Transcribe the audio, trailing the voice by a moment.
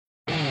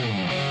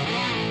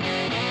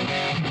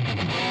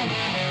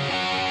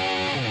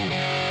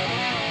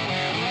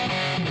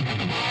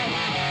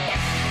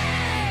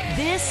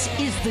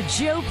is the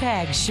Joe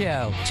Pags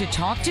Show. To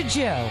talk to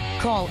Joe,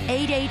 call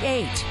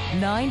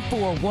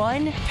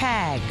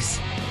 888-941-PAGS.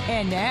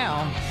 And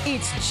now,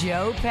 it's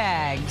Joe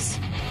Pags.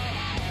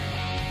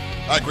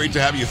 Great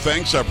to have you.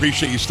 Thanks. I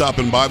appreciate you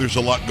stopping by. There's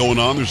a lot going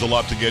on. There's a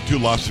lot to get to,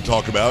 lots to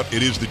talk about.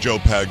 It is the Joe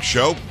Pags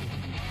Show.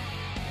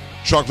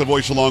 Chocolate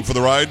Voice along for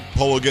the ride.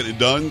 Polo getting it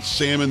done.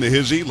 Sam and the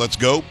hizzy. Let's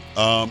go.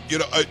 A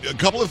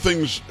couple of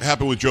things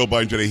happened with Joe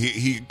Biden today.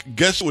 He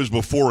guessed it was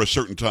before a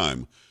certain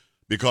time,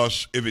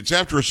 because if it's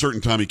after a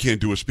certain time, he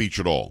can't do a speech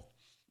at all.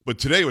 But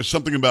today it was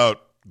something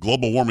about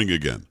global warming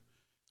again,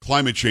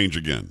 climate change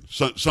again,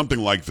 something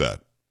like that.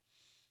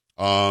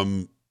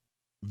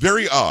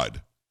 Very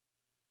odd,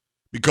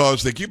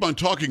 because they keep on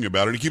talking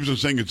about it. He keeps on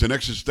saying it's an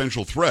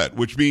existential threat,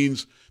 which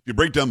means, if you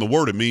break down the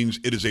word, it means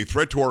it is a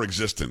threat to our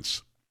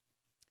existence.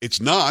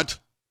 It's not.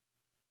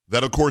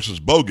 That, of course, is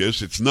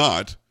bogus. It's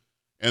not.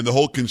 And the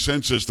whole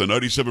consensus, the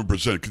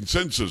 97%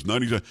 consensus,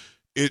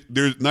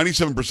 there's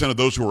 97% of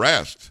those who were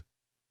asked.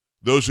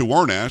 Those who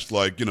weren't asked,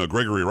 like,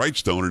 Gregory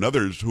Wrightstone and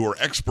others who are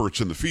experts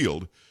in the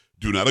field,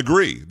 do not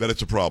agree that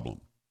it's a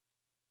problem.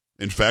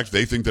 In fact,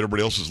 they think that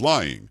everybody else is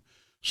lying.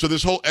 So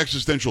this whole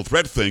existential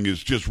threat thing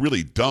is just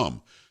really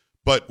dumb.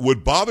 But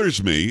what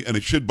bothers me, and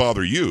it should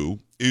bother you,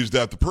 is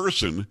that the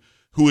person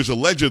who is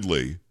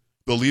allegedly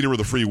the leader of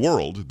the free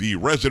world, the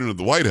resident of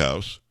the White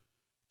House,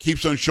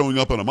 keeps on showing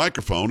up on a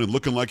microphone and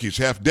looking like he's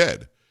half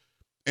dead.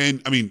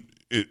 And, I mean,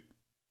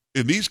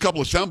 in these couple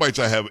of sound bites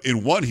I have,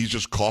 in one, he's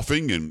just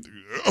coughing and,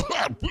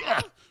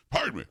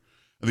 pardon me.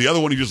 And the other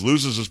one, he just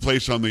loses his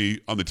place on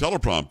the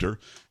teleprompter.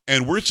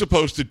 And we're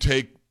supposed to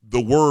take the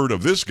word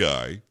of this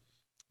guy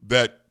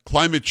that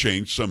climate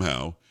change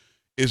somehow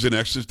is an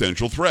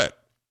existential threat.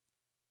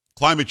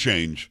 Climate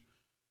change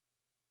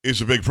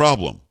is a big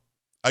problem.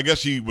 I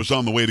guess he was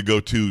on the way to go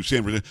to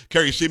San Francisco.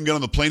 Carrie, you see him get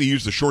on the plane? He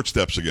used the short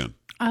steps again.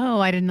 Oh,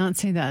 I did not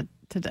see that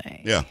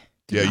today. Yeah.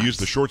 He used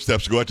the short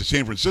steps to go out to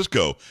San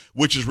Francisco,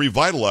 which is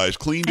revitalized,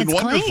 cleaned, and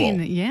wonderful.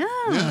 Clean.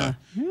 Yeah.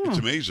 It's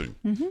amazing.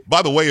 Mm-hmm.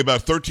 By the way,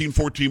 about 13,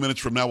 14 minutes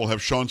from now, we'll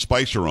have Sean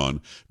Spicer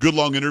on. Good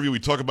long interview. We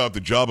talk about the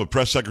job of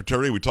press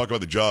secretary. We talk about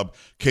the job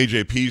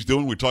KJP's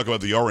doing. We talk about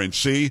the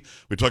RNC.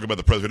 We talk about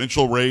the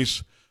presidential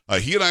race.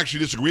 He and I actually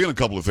disagree on a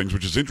couple of things,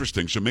 which is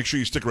interesting, so make sure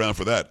you stick around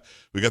for that.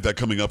 We got that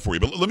coming up for you.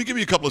 But let me give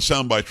you a couple of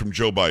sound bites from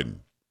Joe Biden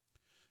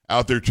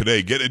out there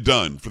today. Get it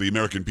done for the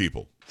American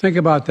people. Think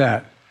about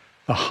that.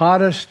 The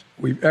hottest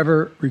we've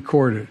ever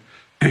recorded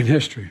in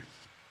history.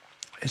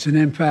 It's an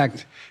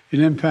impact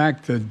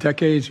the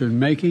decades are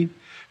making,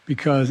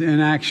 because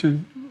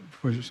inaction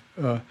was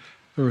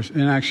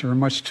inaction for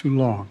much too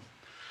long.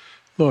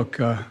 Look,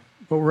 but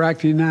we're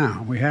acting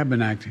now. We have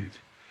been acting.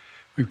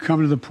 We've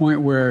come to the point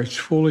where it's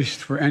foolish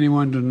for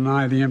anyone to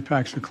deny the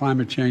impacts of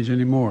climate change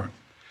anymore.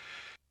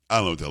 I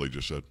don't know what the hell he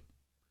just said.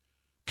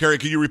 Carrie,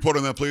 can you report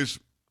on that, please?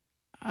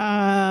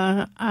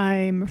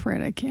 I'm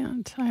afraid I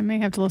can't. I may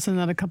have to listen to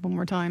that a couple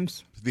more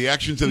times. The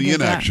actions and the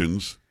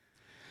inactions.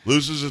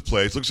 Loses his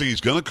place. Looks like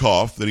he's going to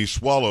cough. Then he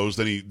swallows.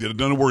 Then he don't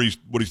know what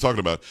he's talking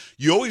about.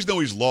 You always know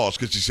he's lost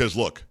because he says,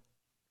 "Look."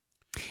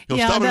 He'll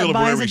stop in the middle of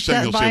whatever he's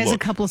saying. He'll say, "Look." A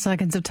couple of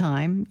seconds of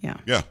time. Yeah.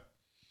 Yeah.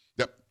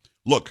 Yep.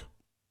 Look.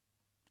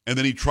 And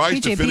then he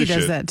tries to finish it. KJP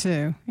does that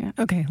too. Yeah.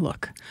 Okay.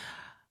 Look.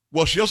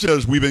 Well, she also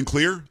says, "We've been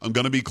clear. I'm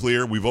going to be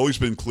clear. We've always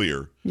been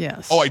clear."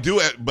 Yes. Oh, I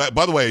do. By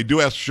the way, I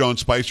do ask Sean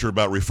Spicer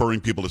about referring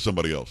people to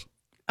somebody else.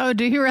 Oh,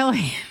 do you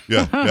really?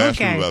 Yeah, ask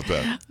him about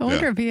that. I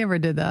wonder if he ever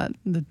did that.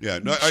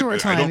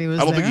 Short time he was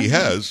there. I don't think he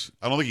has.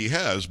 I don't think he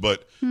has.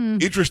 But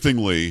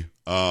interestingly,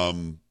 I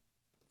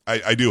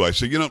do. I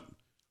say,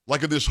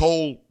 like in this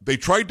whole, they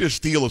tried to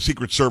steal a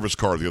Secret Service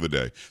car the other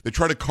day. They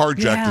tried to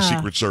carjack the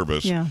Secret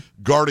Service,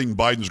 guarding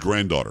Biden's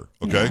granddaughter.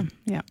 Okay.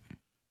 Yeah.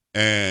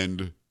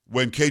 And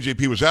when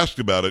KJP was asked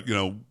about it,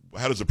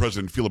 how does the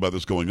president feel about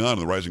this going on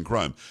and the rising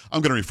crime?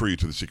 I'm going to refer you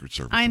to the Secret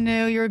Service. I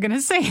knew you were going to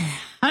say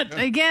that.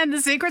 Again, the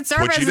Secret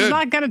Service is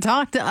not going to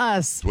talk to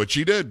us. That's what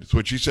she did. That's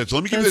what she said. So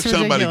let me give this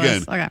soundbite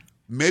again. Okay.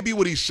 Maybe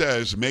what he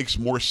says makes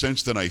more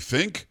sense than I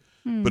think,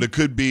 but it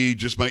could be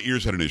just my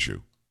ears had an issue.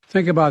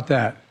 Think about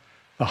that.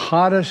 The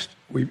hottest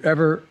we've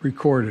ever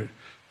recorded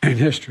in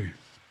history.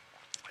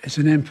 It's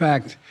an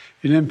impact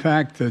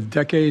the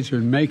decades are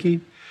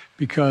making,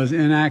 because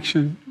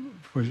inaction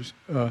was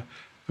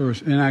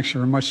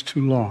inaction for much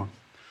too long.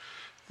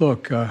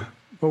 Look, but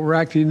we're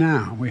acting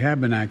now. We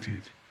have been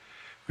acting.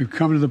 We've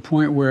come to the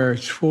point where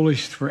it's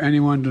foolish for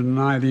anyone to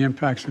deny the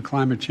impacts of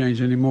climate change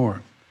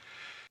anymore.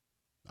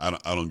 I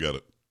don't get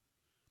it.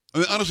 I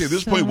mean, honestly, at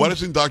this point, why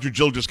doesn't Dr.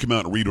 Jill just come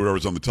out and read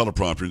whatever's on the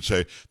teleprompter and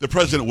say, the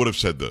president would have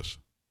said this?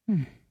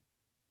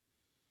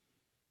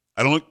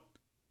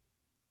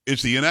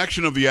 It's the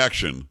inaction of the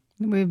action.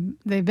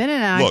 They've been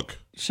in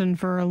action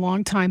for a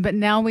long time, but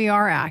now we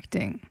are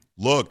acting.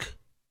 Look.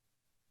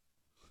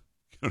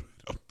 You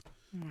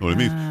know what I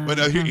mean? But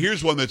now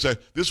here's one that's,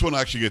 this one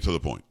actually gets to the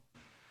point.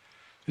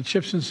 The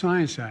CHIPS and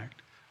Science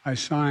Act I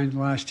signed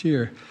last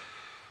year.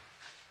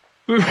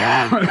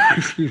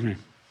 Excuse me.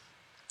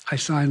 I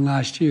signed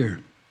last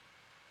year.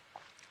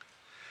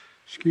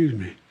 Excuse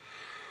me.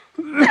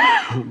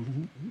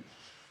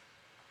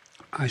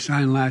 I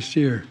signed last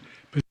year.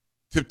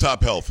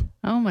 Tip-top health.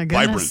 Oh, my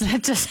goodness. Vibrant.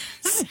 That doesn't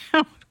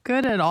sound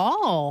good at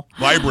all.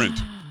 Vibrant.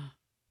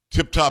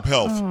 Tip-top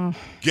health.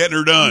 Getting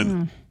her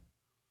done.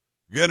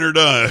 Getting her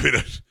done.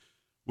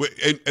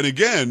 And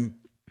again,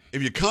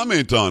 if you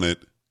comment on it,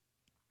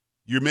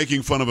 you're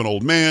making fun of an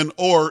old man.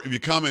 Or if you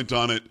comment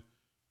on it,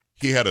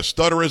 he had a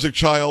stutter as a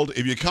child.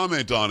 If you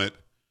comment on it,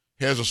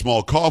 he has a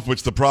small cough.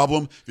 What's the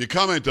problem? If you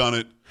comment on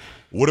it,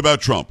 what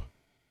about Trump?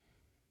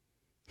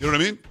 You know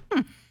what I mean?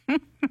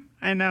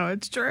 I know.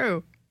 It's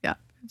true. Yeah,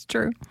 it's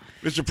true.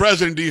 Mr.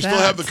 President, do you still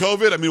have the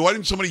COVID? I mean, why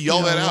didn't somebody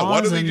yell that out?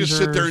 Why don't they just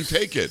sit there and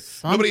take it?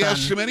 Nobody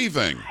asks him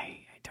anything. I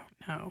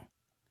don't know.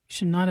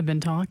 Should not have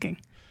been talking.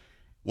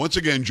 Once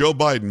again, Joe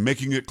Biden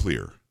making it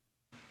clear.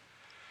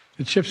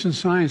 The CHIPS and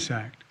Science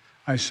Act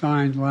I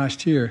signed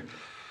last year.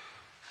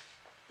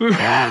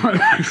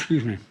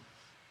 Excuse me.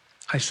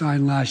 I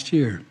signed last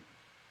year.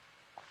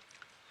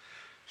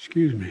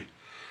 Excuse me.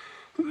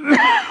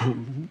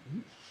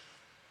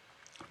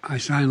 I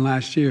signed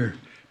last year.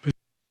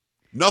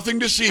 Nothing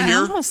to see It here.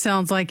 almost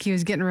sounds like he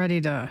was getting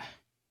ready to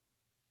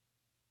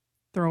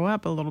throw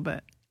up a little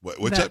bit.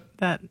 What's that?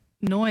 That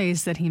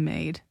noise that he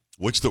made.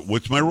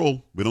 What's my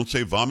rule? We don't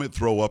say vomit,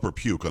 throw up, or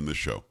puke on this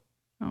show.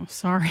 Oh,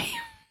 sorry.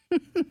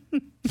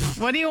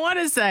 What do you want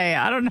to say?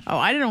 I don't know.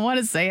 I didn't want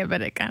to say it,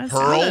 but it kind of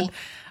sounded.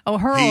 Oh,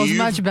 hurl is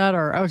much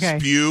better. Okay.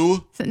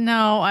 Spew.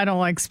 No, I don't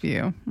like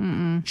spew.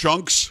 Mm-mm.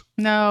 Chunks.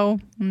 No.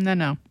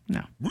 Ugh.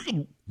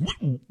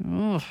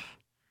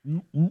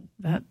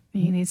 That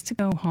he needs to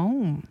go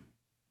home.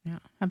 Yeah,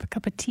 have a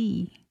cup of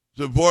tea.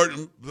 It's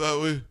important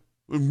that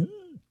we.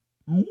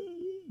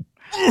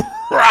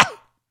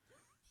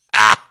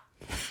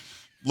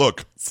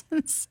 Look.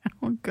 Doesn't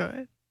sound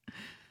good.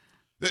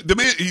 The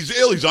man, he's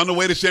ill. He's on the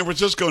way to San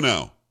Francisco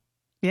now.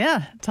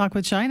 Yeah, talk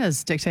with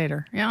China's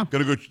dictator. Yeah.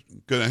 Gonna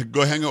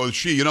go hang out with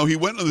Xi. You know, he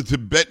went on the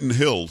Tibetan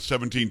hill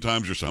 17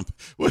 times or something.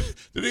 What,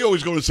 did he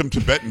always go to some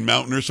Tibetan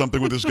mountain or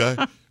something with this guy?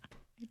 I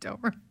don't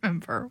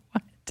remember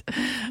what.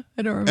 I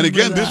don't remember. And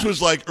again, that. this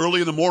was like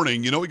early in the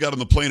morning. You know, he got on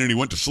the plane and he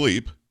went to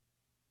sleep.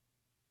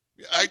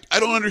 I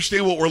don't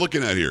understand what we're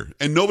looking at here.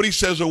 And nobody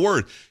says a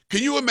word.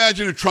 Can you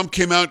imagine if Trump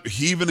came out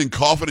heaving and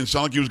coughing and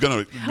sounded like he was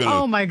going to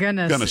oh, my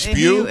goodness. Gonna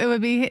spew? It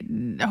would be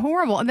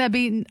horrible. And that'd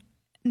be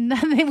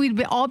nothing.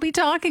 We'd all be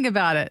talking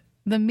about it.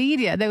 The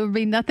media, there would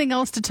be nothing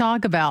else to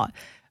talk about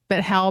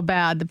but how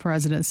bad the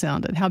president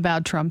sounded, how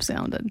bad Trump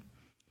sounded.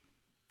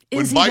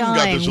 Is he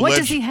dying? What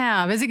does he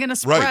have? Is he going to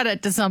spread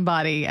it to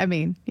somebody? I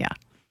mean, yeah.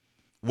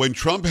 When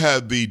Trump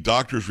had the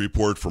doctor's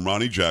report from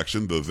Ronnie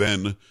Jackson, the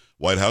then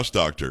White House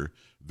doctor,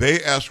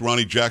 they asked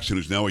Ronnie Jackson,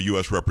 who's now a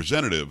U.S.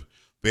 representative,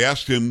 they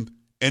asked him,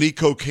 any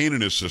cocaine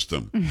in his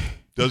system?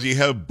 Does he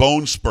have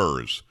bone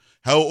spurs?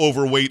 How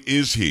overweight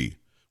is he?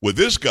 With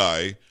this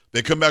guy,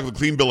 they come back with a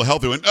clean bill of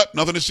health. They went,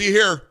 nothing to see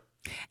here.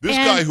 This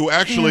guy who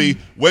actually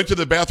went to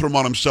the bathroom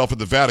on himself at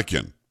the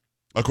Vatican,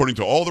 according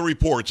to all the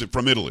reports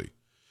from Italy.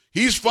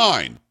 He's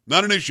fine.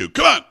 Not an issue.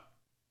 Come on.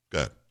 Go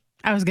ahead.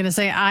 I was going to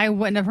say, I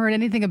wouldn't have heard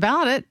anything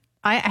about it.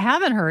 I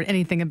haven't heard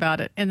anything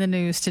about it in the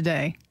news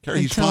today.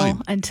 Carrie, he's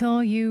fine.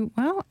 Until you,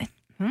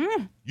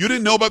 You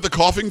didn't know about the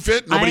coughing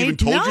fit? Nobody even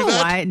told you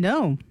that?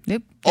 No.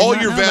 Nope. All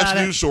your vast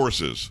news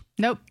sources.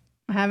 Nope.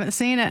 I haven't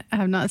seen it. I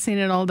have not seen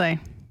it all day.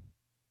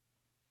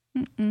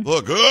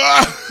 Look.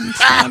 It's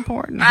not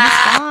important.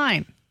 He's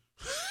fine.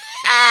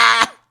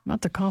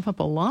 Not to cough up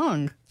a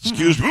lung.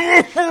 Excuse me.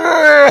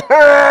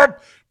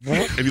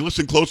 If you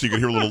listen closely, you can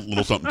hear a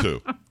little something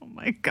too. Oh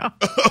my God.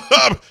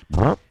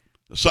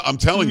 So, I'm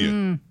telling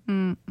you.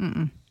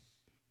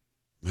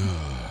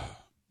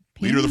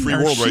 Leader of the free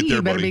world right there,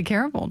 you better buddy. be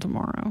careful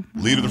tomorrow.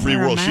 Leader of the free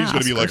world. She's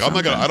going to be like, I'm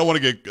not going to, I don't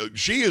want to get,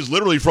 she is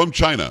literally from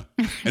China.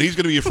 And he's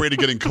going to be afraid of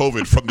getting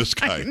COVID from this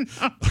guy.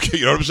 Okay,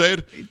 you know what I'm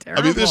saying?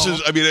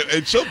 I mean,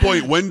 at some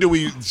point, when do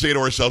we say to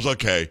ourselves,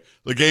 okay,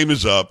 the game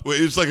is up?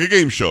 It's like a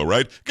game show,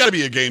 right? Got to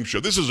be a game show.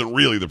 This isn't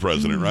really the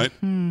president, right?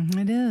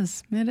 It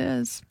is. It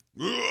is.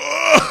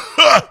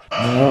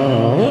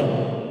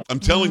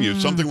 I'm telling you,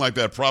 something like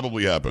that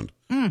probably happened.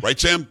 Right,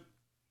 Sam?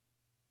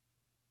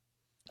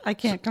 I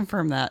can't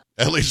confirm that.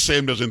 At least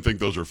Sam doesn't think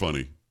those are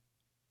funny.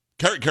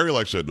 Carrie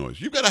likes that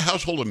noise. You've got a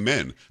household of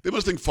men. They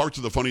must think farts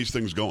are the funniest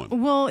things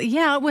going. Well,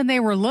 yeah, when they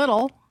were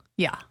little.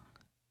 Yeah.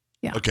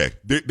 Okay.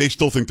 They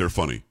still think they're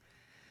funny.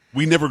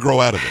 We never grow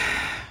out of it.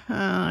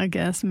 I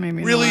guess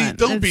maybe really? Not.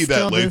 Don't It's be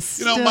that late.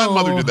 You know, my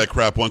mother did that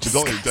crap once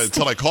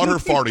until I caught her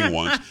farting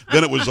once.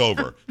 Then it was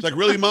over. It's like,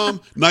 really,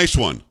 Mom? Nice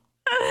one.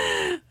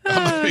 I'm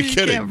not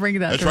kidding. Can't bring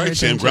that That's to her right,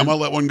 Sam. attention. Grandma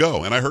let one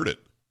go, and I heard it.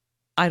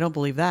 I don't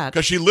believe that.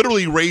 Because she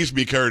literally raised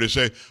me, Carrie, to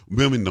say,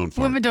 women don't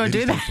fart. Women don't do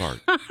Ladies that.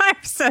 Fart.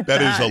 I've said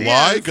That is a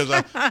lie.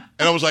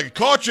 And I was like,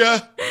 caught ya.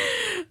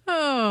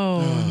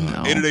 Oh,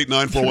 no.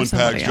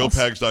 888-941-PAGS,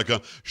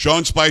 JoePags.com.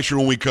 Sean Spicer,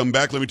 when we come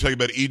back, let me tell you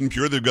about Eden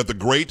Pure. They've got the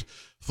great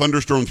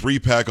Thunderstorm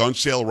 3-pack on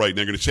sale right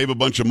now. You're going to save a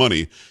bunch of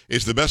money.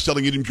 It's the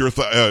best-selling Eden Pure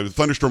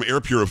Thunderstorm air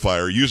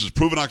purifier. Uses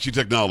proven oxy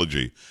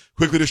technology,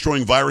 quickly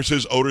destroying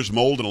viruses, odors,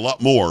 mold, and a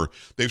lot more.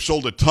 They've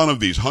sold a ton of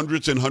these,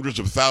 hundreds and hundreds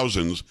of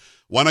thousands.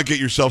 Why not get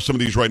yourself some of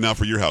these right now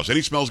for your house?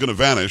 Any smell is going to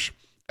vanish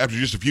after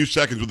just a few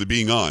seconds with it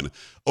being on.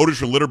 Odors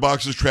from litter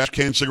boxes, trash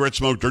cans, cigarette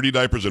smoke, dirty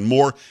diapers, and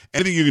more.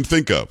 Anything you can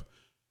think of.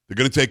 They're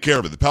going to take care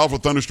of it. The powerful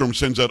thunderstorm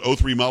sends out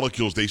O3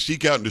 molecules. They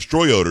seek out and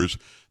destroy odors.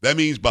 That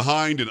means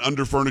behind and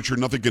under furniture,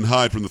 nothing can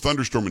hide from the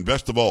thunderstorm. And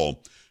best of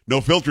all,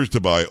 no filters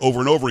to buy over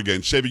and over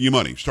again, saving you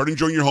money. Start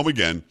enjoying your home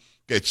again.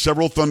 Get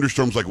several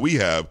thunderstorms like we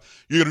have.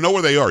 You're going to know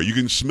where they are. You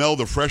can smell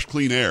the fresh,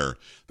 clean air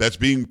that's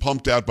being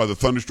pumped out by the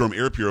thunderstorm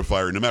air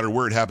purifier, no matter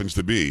where it happens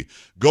to be.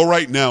 Go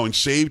right now and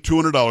save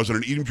 $200 on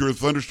an Eden Pure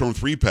Thunderstorm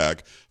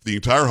 3-pack for the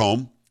entire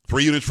home.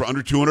 3 units for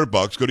under $200.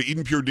 Go to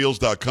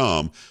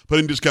EdenPureDeals.com. Put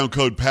in discount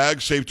code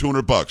PAGS, save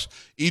 $200.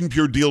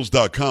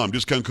 EdenPureDeals.com.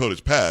 Discount code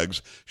is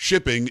PAGS.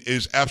 Shipping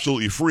is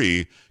absolutely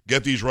free.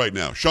 Get these right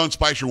now. Sean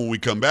Spicer when we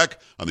come back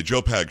on the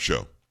Joe Pags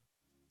Show.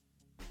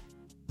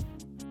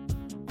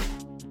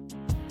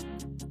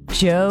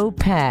 Joe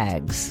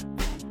Pags.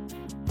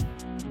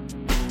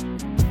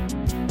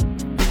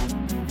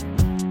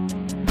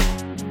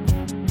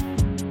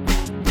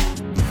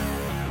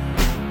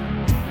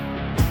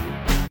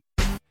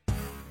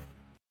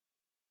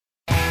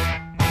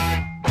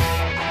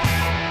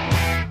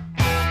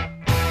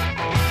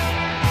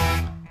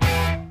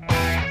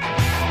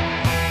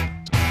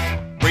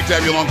 Great to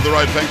have you along for the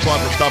ride. Thanks a lot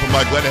for stopping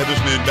by. Glad to have this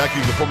man back.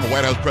 He's the former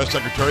White House press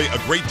secretary, a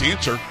great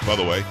dancer, by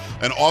the way,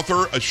 an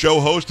author, a show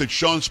host. It's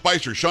Sean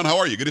Spicer. Sean, how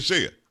are you? Good to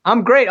see you.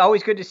 I'm great.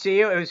 Always good to see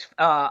you. It was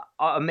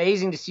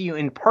amazing to see you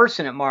in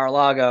person at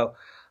Mar-a-Lago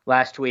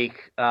last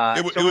week.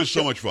 It was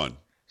so much fun.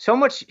 So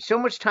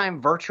much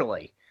time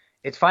virtually.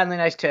 It's finally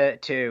nice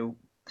to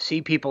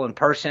see people in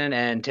person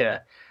and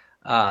to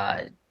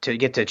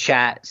get to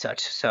chat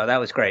such. So that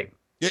was great.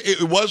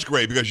 It was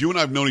great because you and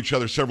I have known each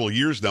other several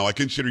years now. I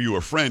consider you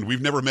a friend.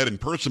 We've never met in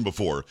person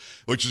before,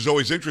 which is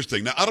always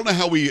interesting. Now, I don't know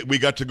how we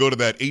got to go to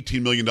that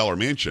 $18 million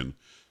mansion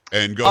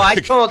and go. Oh, I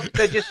told,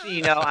 just so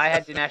you know, I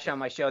had Dinesh on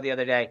my show the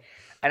other day,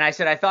 and I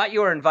said, I thought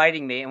you were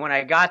inviting me. And when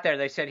I got there,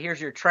 they said,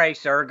 here's your tray,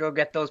 sir. Go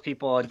get those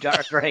people a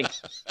drink.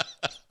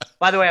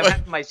 By the way, I'm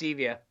having my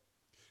Zevia.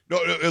 No,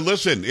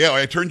 listen, yeah,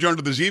 I turned you on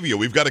to the Zevia.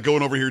 We've got it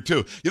going over here,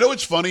 too. You know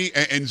what's funny?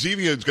 And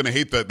Zevia is going to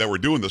hate that we're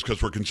doing this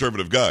because we're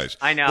conservative guys.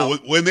 I know.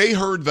 But when they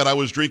heard that I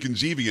was drinking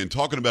Zevia and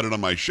talking about it on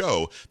my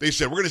show, they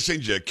said, we're going to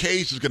send you a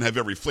case. It's going to have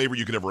every flavor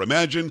you could ever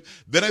imagine.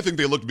 Then I think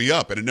they looked me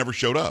up, and it never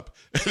showed up.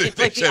 It's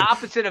like the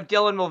opposite of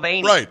Dylan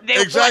Mulvaney. Right,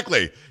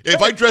 exactly.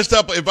 If I dressed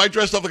up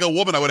like a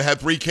woman, I would have had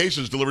 3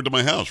 cases delivered to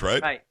my house,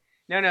 right? Right.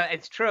 No,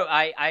 it's true.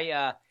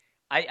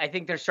 I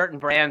think there's certain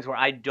brands where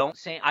I don't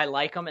say I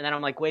like them, and then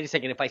I'm like, wait a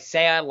second, if I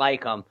say I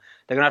like them,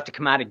 they're gonna have to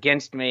come out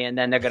against me, and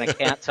then they're gonna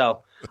can't.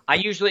 So I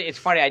usually, it's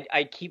funny,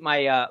 I keep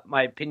my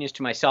my opinions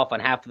to myself on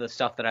half of the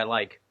stuff that I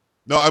like.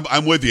 No,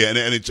 I'm with you, and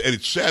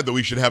it's sad that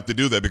we should have to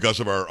do that because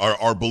of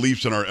our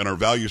beliefs and our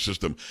value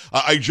system.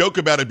 I joke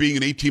about it being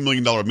an $18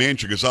 million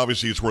mansion because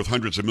obviously it's worth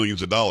hundreds of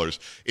millions of dollars.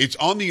 It's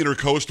on the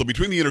intercoastal,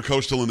 between the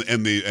intercoastal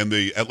and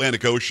the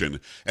Atlantic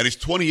Ocean, and it's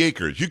 20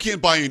 acres. You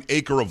can't buy an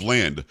acre of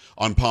land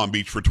on Palm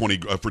Beach for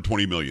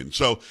 20 million.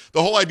 So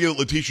the whole idea that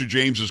Letitia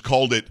James has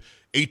called it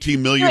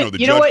 18 million, right, or the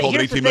judge called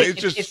it 18 million,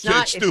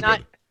 it's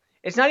stupid.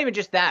 It's not even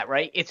just that,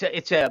 right? It's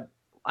a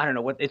I don't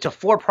know what it's a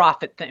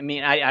for-profit thing. I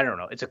mean, I don't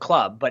know. It's a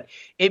club, but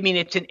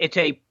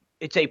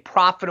it's a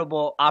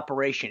profitable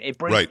operation. It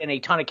brings in a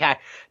ton of cash.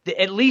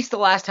 At least the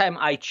last time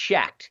I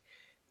checked,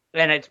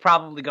 and it's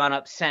probably gone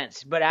up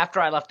since. But after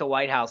I left the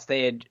White House,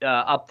 they had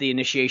upped the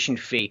initiation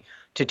fee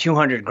to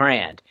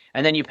 $200,000,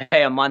 and then you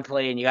pay a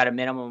monthly, and you got a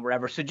minimum,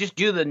 whatever. So just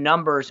do the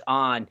numbers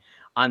on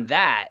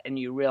that, and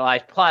you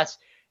realize. Plus,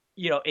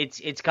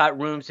 it's got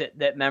rooms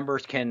that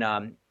members can,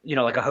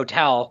 like a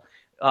hotel.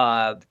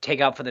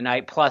 Take out for the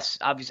night. Plus,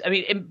 obviously, I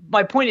mean,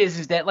 my point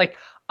is that like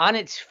on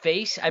its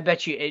face, I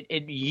bet you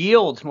it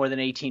yields more than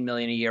 18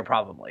 million a year,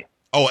 probably.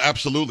 Oh,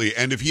 absolutely.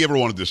 And if he ever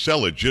wanted to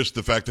sell it, just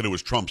the fact that it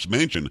was Trump's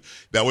mansion,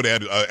 that would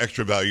add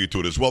extra value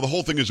to it as well. The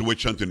whole thing is a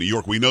witch hunt in New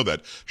York. We know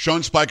that.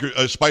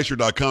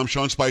 Spicer.com,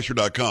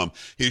 SeanSpicer.com.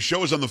 His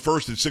show is on the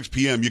 1st at 6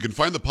 p.m. You can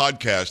find the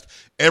podcast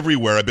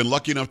everywhere. I've been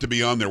lucky enough to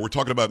be on there. We're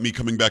talking about me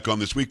coming back on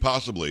this week,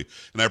 possibly,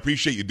 and I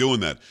appreciate you doing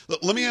that.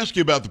 Let me ask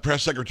you about the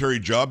press secretary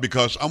job,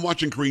 because I'm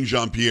watching Karine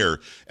Jean-Pierre,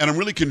 and I'm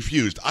really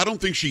confused. I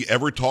don't think she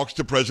ever talks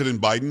to President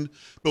Biden,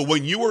 but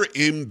when you were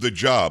in the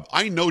job,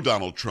 I know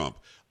Donald Trump.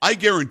 I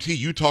guarantee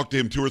you talked to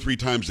him 2 or 3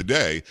 times a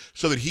day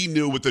so that he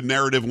knew what the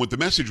narrative and what the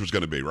message was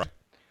going to be, right?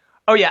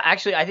 Oh, yeah.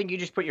 Actually, I think you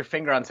just put your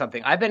finger on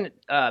something. I've been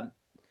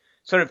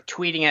sort of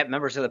tweeting at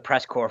members of the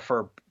press corps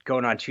for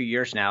going on 2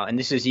 years now, and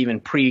this is even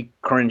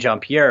pre-Karine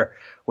Jean-Pierre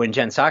when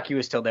Jen Psaki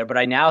was still there. But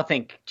I now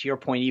think, to your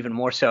point, even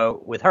more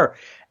so with her.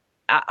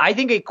 I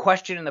think a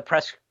question in the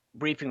press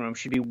briefing room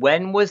should be,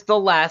 when was the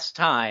last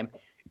time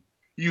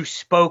you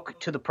spoke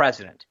to the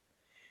president?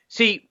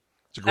 See,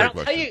 I'll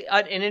tell you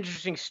an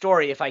interesting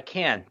story if I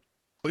can.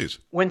 Please.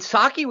 When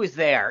Psaki was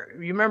there,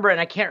 you remember, and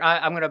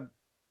I'm going to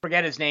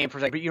forget his name for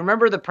a second, but you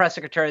remember the press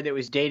secretary that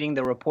was dating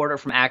the reporter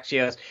from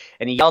Axios,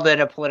 and he yelled at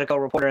a political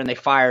reporter and they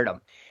fired him.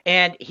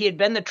 And he had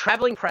been the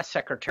traveling press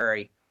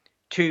secretary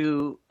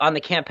on the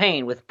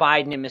campaign with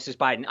Biden and Mrs.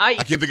 Biden. I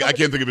can't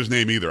think of his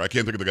name either. I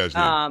can't think of the guy's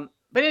name.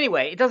 But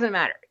anyway, it doesn't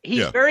matter.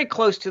 He's very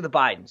close to the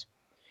Bidens.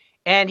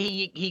 And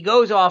he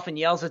goes off and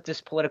yells at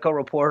this Politico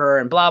reporter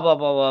and blah, blah,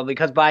 blah, blah,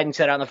 because Biden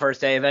said on the first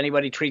day, if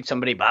anybody treats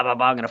somebody, blah, blah,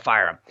 blah, I'm going to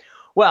fire him.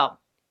 Well,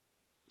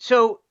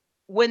 so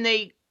when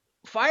they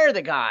fire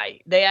the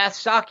guy, they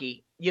ask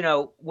Psaki,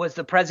 was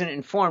the president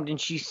informed? And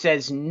she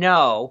says,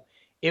 no,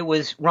 it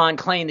was Ron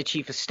Klain, the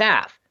chief of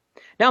staff.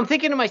 Now I'm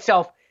thinking to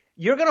myself,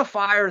 you're going to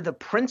fire the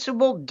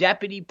principal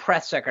deputy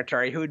press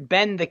secretary who had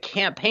been the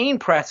campaign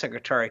press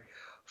secretary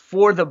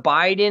for the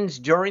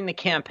Bidens during the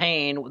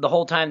campaign, the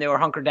whole time they were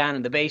hunkered down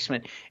in the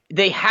basement.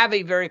 They have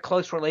a very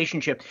close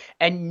relationship.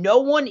 And no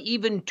one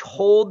even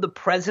told the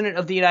president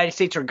of the United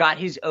States or got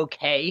his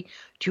okay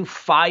to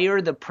fire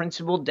the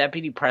principal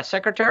deputy press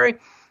secretary.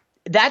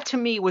 That to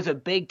me was a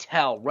big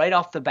tell right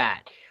off the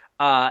bat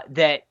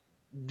that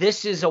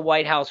this is a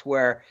White House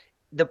where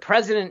the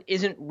president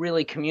isn't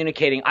really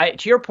communicating.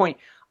 To your point,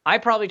 I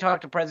probably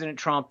talked to President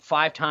Trump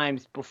 5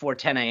 times before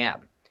 10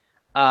 a.m.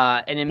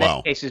 And in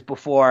many cases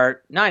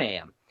before 9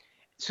 a.m.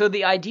 So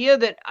the idea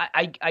that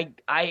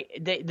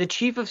the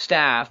chief of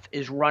staff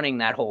is running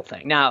that whole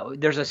thing. Now,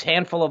 there's a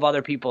handful of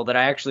other people that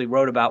I actually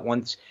wrote about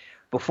once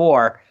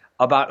before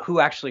about who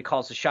actually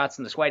calls the shots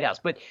in this White House.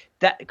 But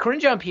that Karine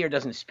Jean-Pierre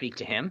doesn't speak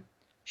to him.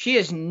 She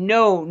has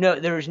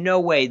there is no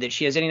way that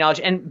she has any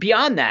knowledge. And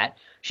beyond that,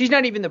 she's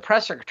not even the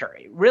press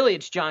secretary. Really,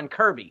 it's John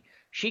Kirby.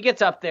 She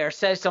gets up there,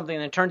 says something,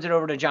 and then turns it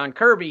over to John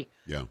Kirby.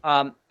 Yeah.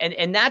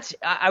 And that's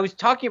 – I was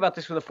talking about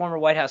this with a former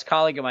White House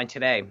colleague of mine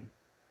today.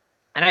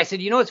 And I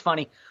said, what's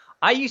funny?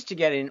 I used to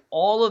get in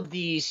all of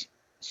these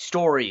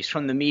stories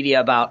from the media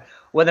about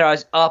whether I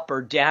was up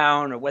or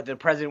down or whether the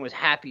president was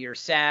happy or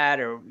sad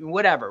or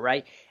whatever,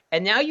 right?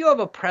 And now you have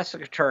a press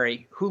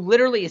secretary who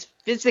literally is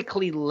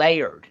physically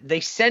layered. They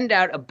send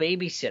out a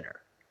babysitter.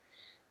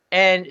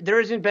 And there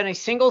hasn't been a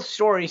single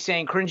story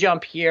saying Karine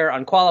Jean-Pierre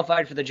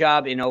unqualified for the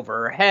job, in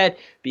over her head,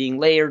 being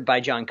layered by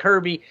John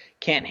Kirby,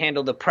 can't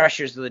handle the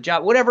pressures of the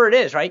job, whatever it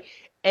is, right?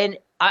 And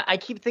I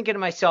keep thinking to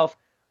myself,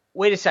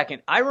 wait a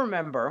second. I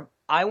remember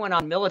I went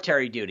on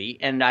military duty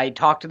and I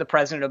talked to the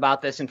president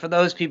about this. And for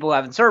those people who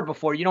haven't served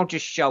before, you don't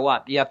just show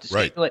up. You have to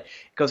schedule it.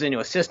 It goes into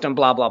a system,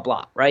 blah, blah,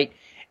 blah, right?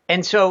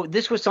 And so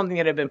this was something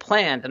that had been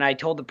planned. And I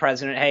told the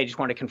president, hey, I just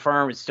want to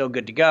confirm it's still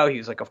good to go. He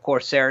was like, of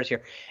course, Sarah's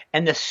here.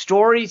 And the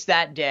stories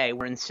that day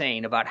were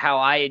insane about how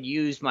I had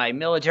used my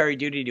military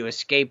duty to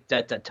escape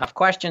that tough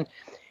question.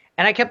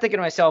 And I kept thinking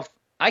to myself,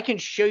 I can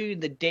show you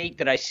the date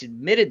that I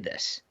submitted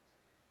this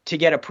to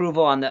get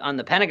approval on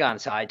the Pentagon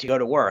side to go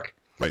to work.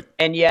 Right.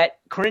 And yet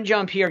Karine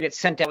Jean-Pierre gets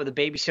sent out with a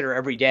babysitter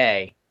every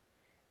day,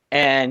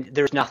 and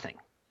there's nothing.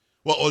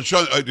 Well,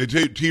 Sean,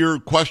 to your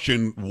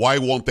question, why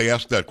won't they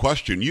ask that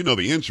question? You know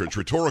the answer. It's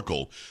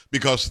rhetorical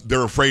because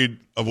they're afraid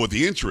of what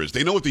the answer is.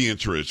 They know what the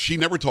answer is. She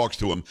never talks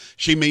to him.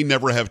 She may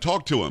never have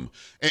talked to him.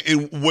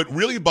 And what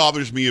really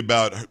bothers me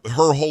about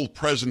her whole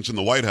presence in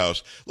the White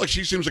House, look,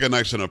 she seems like a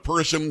nice enough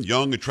person,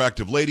 young,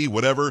 attractive lady,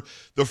 whatever.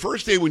 The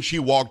first day when she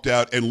walked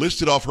out and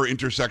listed off her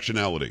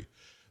intersectionality,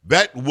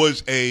 that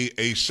was a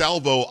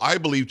salvo, I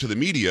believe, to the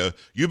media.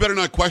 You better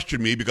not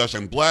question me because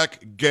I'm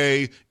black,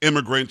 gay,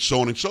 immigrant,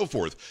 so on and so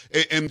forth.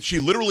 And she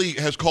literally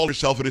has called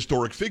herself an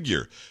historic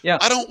figure. Yeah.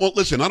 I don't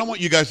want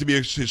you guys to be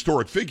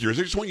historic figures.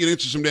 I just want you to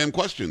answer some damn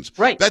questions.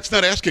 Right. That's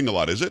not asking a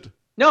lot, is it?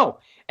 No.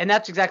 And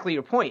that's exactly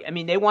your point. I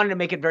mean, they wanted to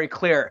make it very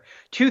clear.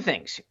 2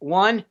 things.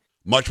 One,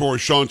 much more with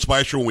Sean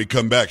Spicer when we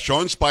come back.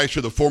 Sean Spicer,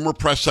 the former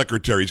press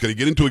secretary, is going to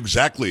get into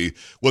exactly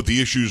what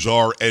the issues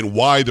are and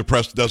why the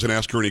press doesn't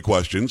ask her any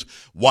questions,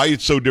 why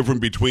it's so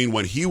different between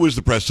when he was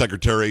the press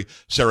secretary,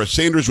 Sarah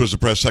Sanders was the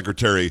press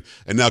secretary,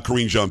 and now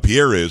Karine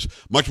Jean-Pierre is.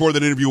 Much more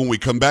than an interview when we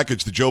come back.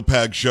 It's the Joe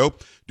Pags Show.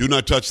 Do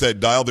not touch that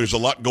dial. There's a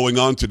lot going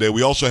on today.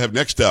 We also have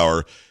next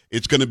hour,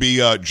 it's going to be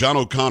John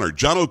O'Connor.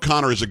 John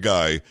O'Connor is a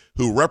guy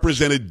who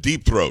represented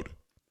Deep Throat.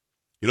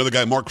 You know the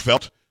guy Mark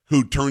Felt,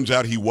 who turns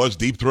out he was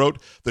Deep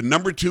Throat? The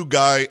number 2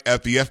 guy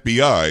at the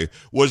FBI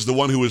was the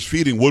one who was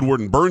feeding Woodward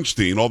and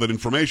Bernstein all that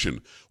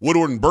information.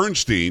 Woodward and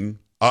Bernstein,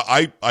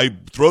 I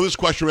throw this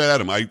question right at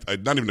him.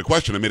 Not even a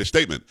question, I made a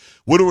statement.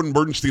 Woodward and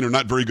Bernstein are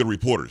not very good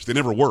reporters. They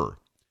never were.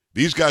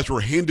 These guys were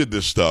handed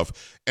this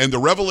stuff, and the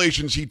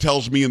revelations he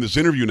tells me in this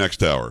interview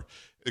next hour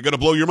are going to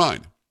blow your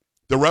mind.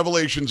 The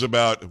revelations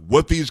about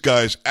what these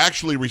guys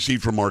actually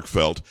received from Mark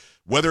Felt,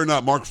 whether or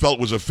not Mark Felt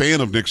was a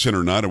fan of Nixon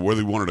or not, or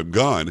whether he wanted him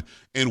gone,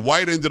 and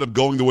why it ended up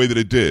going the way that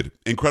it did.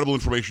 Incredible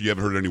information you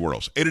haven't heard anywhere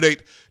else.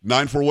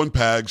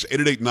 888-941-PAGS,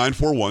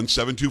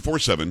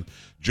 888-941-7247,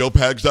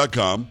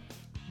 joepags.com.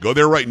 Go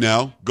there right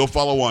now. Go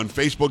follow on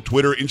Facebook,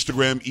 Twitter,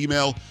 Instagram,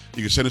 email.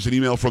 You can send us an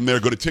email from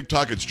there. Go to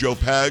TikTok. It's Joe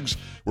Pags.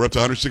 We're up to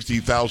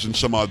 160,000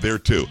 some odd there,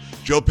 too.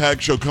 Joe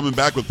Pags Show coming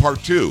back with part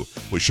 2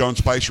 with Sean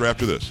Spicer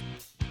after this.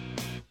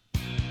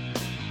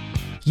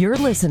 You're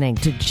listening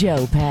to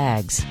Joe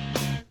Pags.